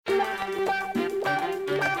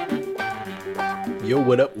Yo,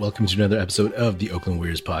 what up? Welcome to another episode of the Oakland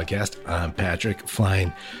Warriors podcast. I'm Patrick,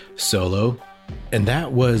 flying solo. And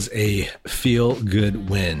that was a feel-good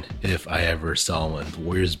win, if I ever saw one. The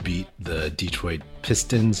Warriors beat the Detroit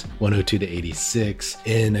Pistons 102-86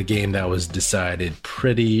 in a game that was decided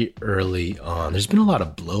pretty early on. There's been a lot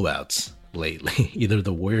of blowouts lately, either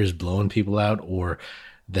the Warriors blowing people out or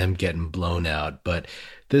them getting blown out. But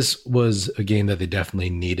this was a game that they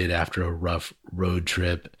definitely needed after a rough road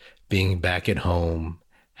trip, being back at home,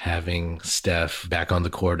 having Steph back on the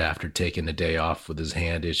court after taking a day off with his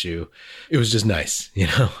hand issue. It was just nice, you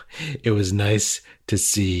know? It was nice to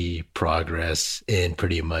see progress in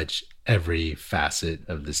pretty much every facet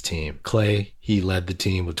of this team. Klay, he led the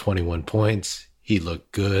team with 21 points. He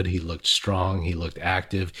looked good. He looked strong. He looked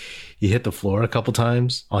active. He hit the floor a couple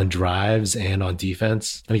times on drives and on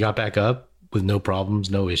defense, and he got back up with no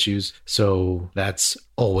problems, no issues. So that's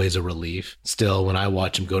always a relief. Still, when I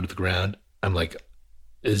watch him go to the ground, I'm like,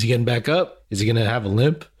 is he getting back up? Is he going to have a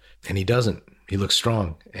limp? And he doesn't. He looks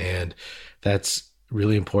strong. And that's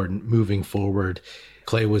really important moving forward.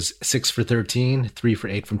 Klay was 6 for 13, 3 for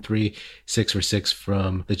 8 from 3, 6 for 6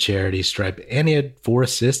 from the charity stripe. And he had 4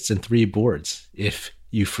 assists and 3 boards. If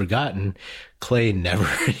you've forgotten, Klay never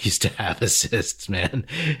used to have assists, man.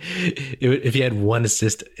 If he had 1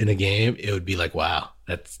 assist in a game, it would be like, wow,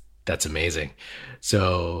 that's amazing.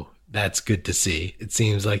 So that's good to see. It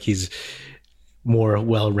seems like he's more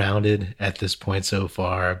well-rounded at this point so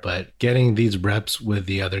far, but getting these reps with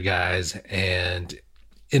the other guys and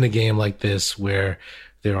in a game like this where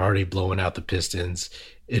they're already blowing out the Pistons,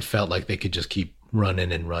 it felt like they could just keep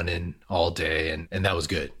running and running all day. And that was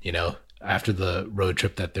good. You know, after the road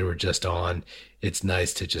trip that they were just on, it's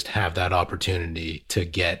nice to just have that opportunity to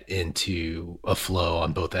get into a flow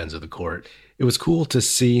on both ends of the court. It was cool to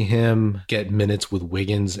see him get minutes with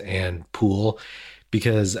Wiggins and Poole,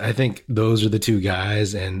 because I think those are the two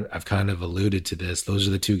guys, and I've kind of alluded to this, those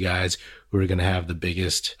are the two guys who are going to have the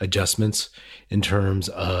biggest adjustments in terms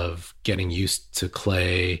of getting used to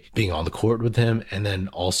Klay being on the court with him, and then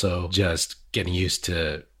also just getting used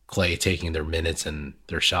to Klay taking their minutes and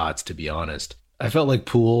their shots, to be honest. I felt like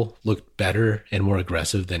Poole looked better and more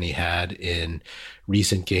aggressive than he had in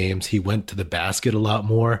recent games. He went to the basket a lot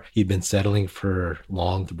more. He'd been settling for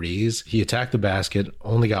long threes. He attacked the basket,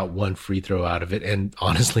 only got 1 free throw out of it. And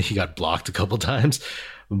honestly, he got blocked a couple times.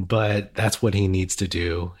 But that's what he needs to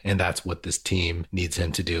do. And that's what this team needs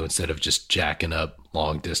him to do instead of just jacking up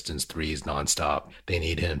long distance threes nonstop. They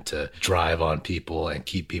need him to drive on people and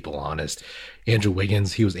keep people honest. Andrew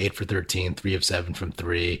Wiggins, he was 8 for 13, 3 of 7 from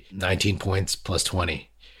 3, 19 points plus 20.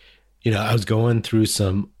 You know, I was going through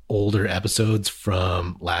some older episodes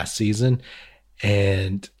from last season,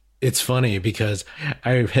 and it's funny because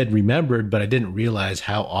I had remembered, but I didn't realize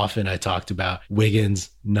how often I talked about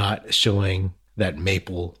Wiggins not showing that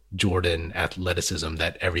Maple Jordan athleticism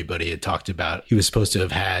that everybody had talked about he was supposed to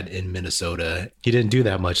have had in Minnesota. He didn't do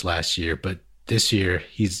that much last year, but this year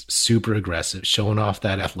he's super aggressive, showing off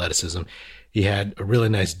that athleticism. He had a really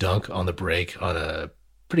nice dunk on the break on a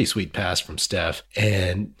pretty sweet pass from Steph,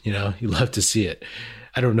 and, you know, you love to see it.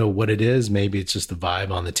 I don't know what it is. Maybe it's just the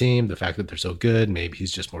vibe on the team, the fact that they're so good. Maybe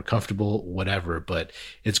he's just more comfortable, whatever. But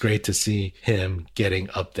it's great to see him getting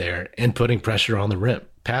up there and putting pressure on the rim.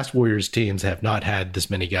 Past Warriors teams have not had this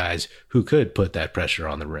many guys who could put that pressure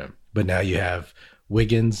on the rim. But now you have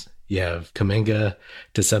Wiggins, you have Kuminga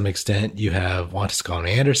to some extent, you have Wantescon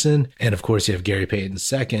Anderson, and of course you have Gary Payton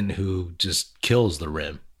II, who just kills the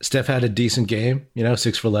rim. Steph had a decent game, you know,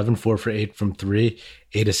 6 for 11, 4 for 8 from 3,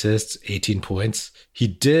 8 assists, 18 points. He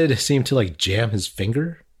did seem to like jam his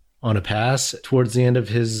finger on a pass towards the end of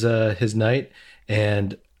his night,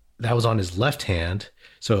 and that was on his left hand.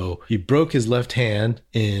 So he broke his left hand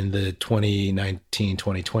in the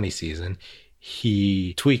 2019-2020 season.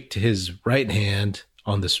 He tweaked his right hand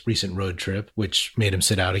on this recent road trip, which made him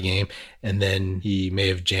sit out a game. And then he may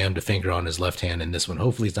have jammed a finger on his left hand in this one.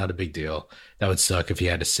 Hopefully it's not a big deal. That would suck if he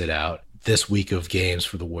had to sit out. This week of games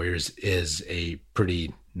for the Warriors is a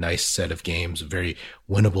pretty nice set of games, a very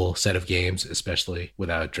winnable set of games, especially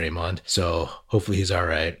without Draymond. So hopefully he's all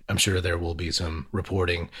right. I'm sure there will be some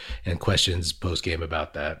reporting and questions post-game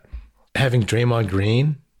about that. Having Draymond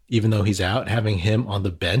Green, even though he's out, having him on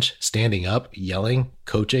the bench, standing up, yelling,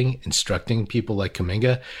 coaching, instructing people like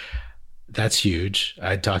Kuminga, that's huge.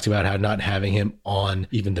 I talked about how not having him on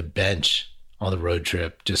even the bench on the road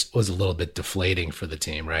trip just was a little bit deflating for the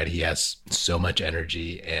team, right? He has so much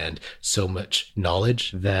energy and so much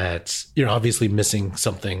knowledge that you're obviously missing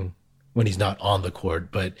something when he's not on the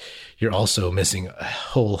court, but you're also missing a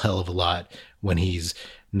whole hell of a lot when he's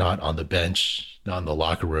not on the bench, not in the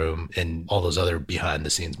locker room, and all those other behind the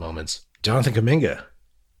scenes moments. Jonathan Kuminga.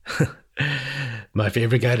 My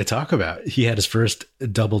favorite guy to talk about. He had his first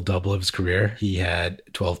double-double of his career. He had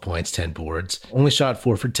 12 points, 10 boards. Only shot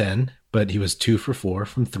 4 for 10, but he was 2 for 4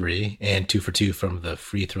 from 3 and 2 for 2 from the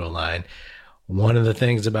free throw line. One of the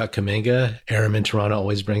things about Kuminga, Aram in Toronto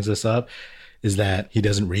always brings this up, is that he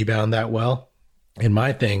doesn't rebound that well. And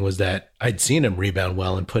my thing was that I'd seen him rebound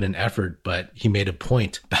well and put in effort, but he made a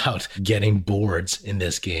point about getting boards in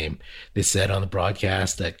this game. They said on the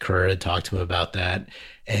broadcast that Kerr had talked to him about that,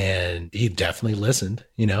 and he definitely listened.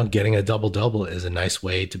 You know, getting a double-double is a nice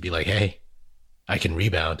way to be like, hey, I can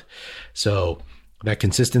rebound. So that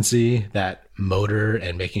consistency, that motor,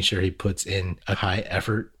 and making sure he puts in a high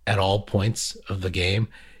effort at all points of the game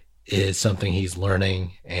is something he's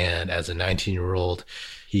learning. And as a 19-year-old,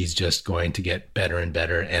 he's just going to get better and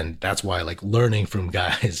better. And that's why, like, learning from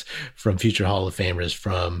guys, from future Hall of Famers,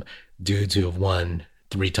 from dudes who have won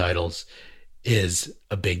 3 titles is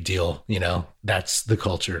a big deal. You know, that's the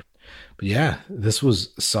culture. But yeah, this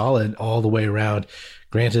was solid all the way around.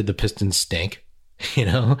 Granted, the Pistons stink. You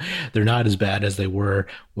know, they're not as bad as they were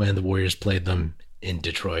when the Warriors played them in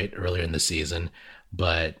Detroit earlier in the season.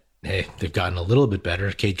 But hey, they've gotten a little bit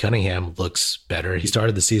better. Cade Cunningham looks better. He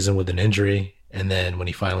started the season with an injury, and then when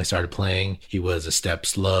he finally started playing, he was a step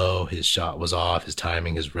slow. His shot was off. His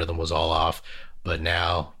timing, his rhythm was all off. But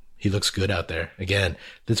now he looks good out there. Again,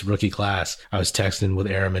 this rookie class, I was texting with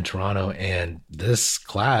Aram in Toronto, and this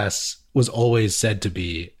class was always said to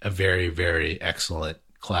be a very, very excellent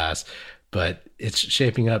class. But it's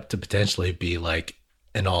shaping up to potentially be like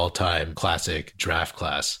an all-time classic draft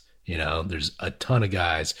class. You know, there's a ton of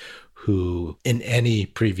guys who in any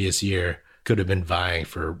previous year could have been vying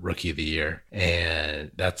for Rookie of the Year.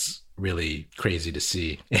 And that's really crazy to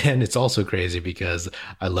see. And it's also crazy because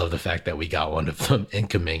I love the fact that we got one of them in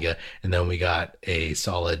Kuminga, and then we got a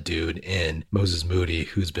solid dude in Moses Moody,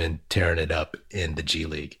 who's been tearing it up in the G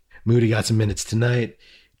League. Moody got some minutes tonight.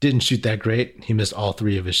 Didn't shoot that great. He missed all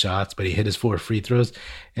 3 of his shots, but he hit his 4 free throws,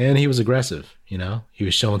 and he was aggressive. You know, he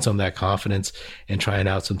was showing some of that confidence and trying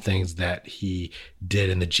out some things that he did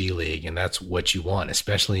in the G League. And that's what you want,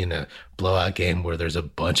 especially in a blowout game where there's a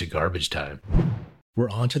bunch of garbage time. We're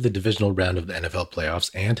on to the divisional round of the NFL playoffs,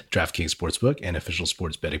 and DraftKings Sportsbook, an official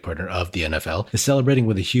sports betting partner of the NFL, is celebrating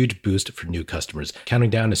with a huge boost for new customers. Counting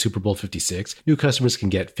down to Super Bowl 56, new customers can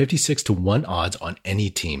get 56-1 odds on any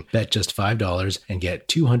team. Bet just $5 and get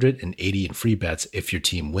 $280 in free bets if your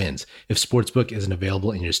team wins. If Sportsbook isn't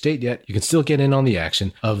available in your state yet, you can still get in on the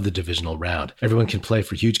action of the divisional round. Everyone can play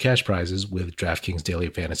for huge cash prizes with DraftKings Daily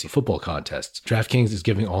Fantasy Football contests. DraftKings is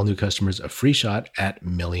giving all new customers a free shot at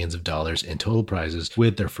millions of dollars in total prizes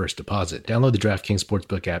with their first deposit. Download the DraftKings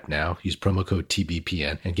Sportsbook app now, use promo code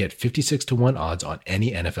TBPN, and get 56-1 odds on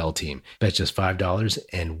any NFL team. Bet just $5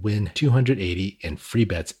 and win $280 in free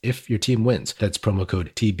bets if your team wins. That's promo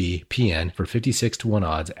code TBPN for 56-1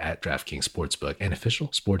 odds at DraftKings Sportsbook, an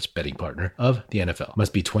official sports betting partner of the NFL.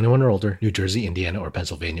 Must be 21 or older, New Jersey, Indiana, or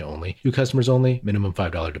Pennsylvania only. New customers only, minimum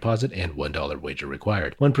 $5 deposit and $1 wager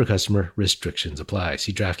required. One per customer, restrictions apply.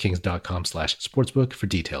 See DraftKings.com/sportsbook for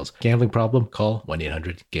details. Gambling problem? Call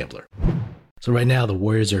 1-800-GAMBLER. So right now, the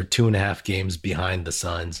Warriors are 2.5 games behind the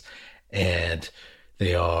Suns, and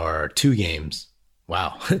they are 2 games.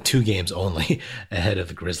 Wow, 2 games only ahead of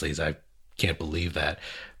the Grizzlies. I can't believe that.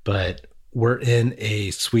 But we're in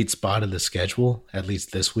a sweet spot of the schedule, at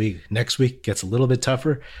least this week. Next week gets a little bit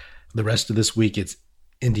tougher. The rest of this week, it's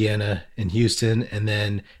Indiana and Houston. And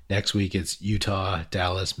then next week, it's Utah,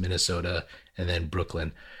 Dallas, Minnesota, and then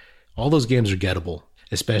Brooklyn. All those games are gettable,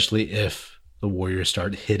 especially if the Warriors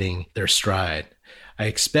start hitting their stride. I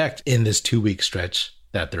expect in this 2-week stretch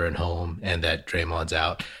that they're at home and that Draymond's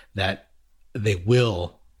out, that they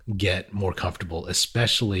will get more comfortable,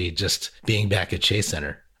 especially just being back at Chase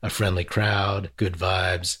Center. A friendly crowd, good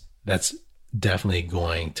vibes. That's definitely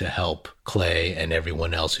going to help Klay and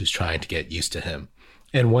everyone else who's trying to get used to him.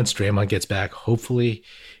 And once Draymond gets back, hopefully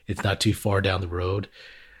it's not too far down the road.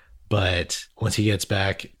 But once he gets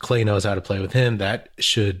back, Klay knows how to play with him. That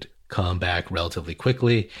should come back relatively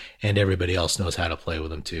quickly, and everybody else knows how to play with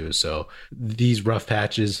him too. So these rough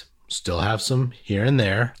patches still have some here and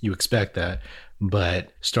there. You expect that,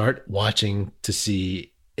 but start watching to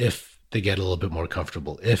see if they get a little bit more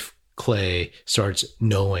comfortable, if Klay starts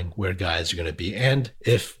knowing where guys are going to be, and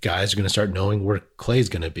if guys are going to start knowing where Klay's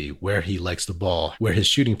going to be, where he likes the ball, where his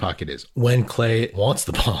shooting pocket is, when Klay wants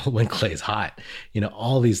the ball, when Klay's hot,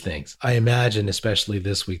 all these things. I imagine, especially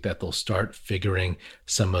this week, that they'll start figuring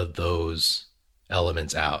some of those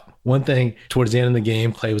elements out. One thing, towards the end of the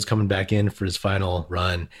game, Klay was coming back in for his final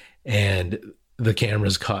run, and the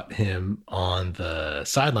cameras caught him on the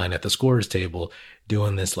sideline at the scorer's table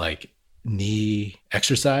doing this like knee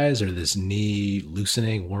exercise or this knee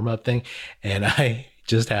loosening warm-up thing. And I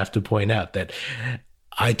just have to point out that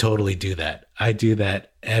I totally do that. I do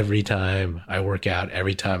that every time I work out,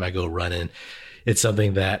 every time I go running. It's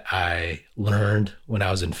something that I learned when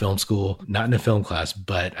I was in film school, not in a film class,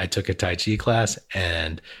 but I took a Tai Chi class,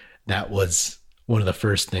 and that was one of the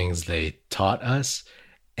first things they taught us.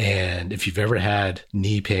 And if you've ever had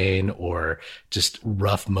knee pain or just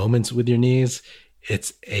rough moments with your knees,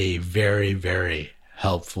 it's a very, very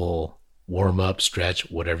helpful warm-up, stretch,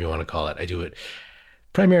 whatever you want to call it. I do it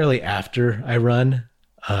primarily after I run,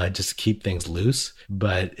 just to keep things loose,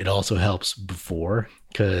 but it also helps before,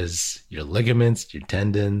 because your ligaments, your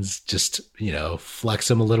tendons, just, flex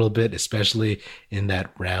them a little bit, especially in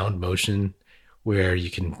that round motion where you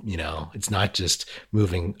can, it's not just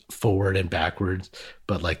moving forward and backwards,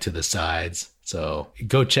 but like to the sides. So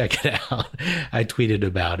go check it out. I tweeted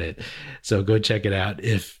about it. So go check it out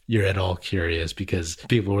if you're at all curious, because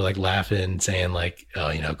people were like laughing, saying like,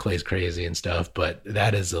 oh, Clay's crazy and stuff, but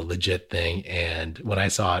that is a legit thing. And when I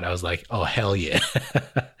saw it, I was like, oh, hell yeah.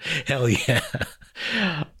 Hell yeah.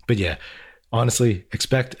 But yeah, honestly,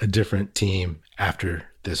 expect a different team after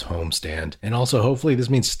this homestand. And also, hopefully this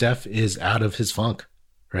means Steph is out of his funk,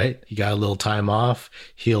 right? He got a little time off,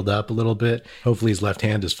 healed up a little bit. Hopefully his left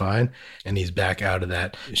hand is fine, and he's back out of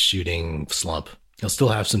that shooting slump. He'll still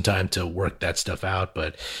have some time to work that stuff out,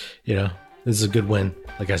 but, this is a good win.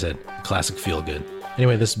 Like I said, classic feel good.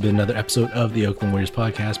 Anyway, this has been another episode of the Oakland Warriors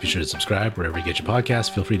podcast. Be sure to subscribe wherever you get your podcasts.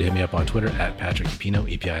 Feel free to hit me up on Twitter at Patrick Epino,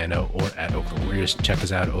 EPINO, or at Oakland Warriors. Check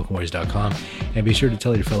us out at oaklandwarriors.com. And be sure to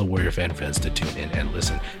tell your fellow Warrior fan friends to tune in and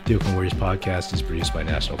listen. The Oakland Warriors podcast is produced by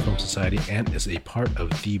National Film Society and is a part of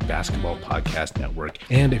the Basketball Podcast Network.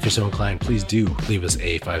 And if you're so inclined, please do leave us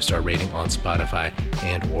a 5-star rating on Spotify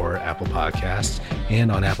and or Apple Podcasts. And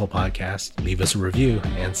on Apple Podcasts, leave us a review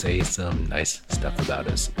and say some nice stuff about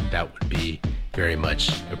us. That would be very much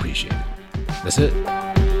appreciated. That's it.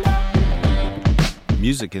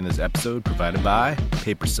 Music in this episode provided by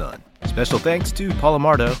Paper Sun. Special thanks to Paul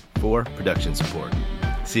Amardo for production support.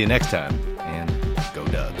 See you next time, and go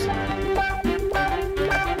Dubs.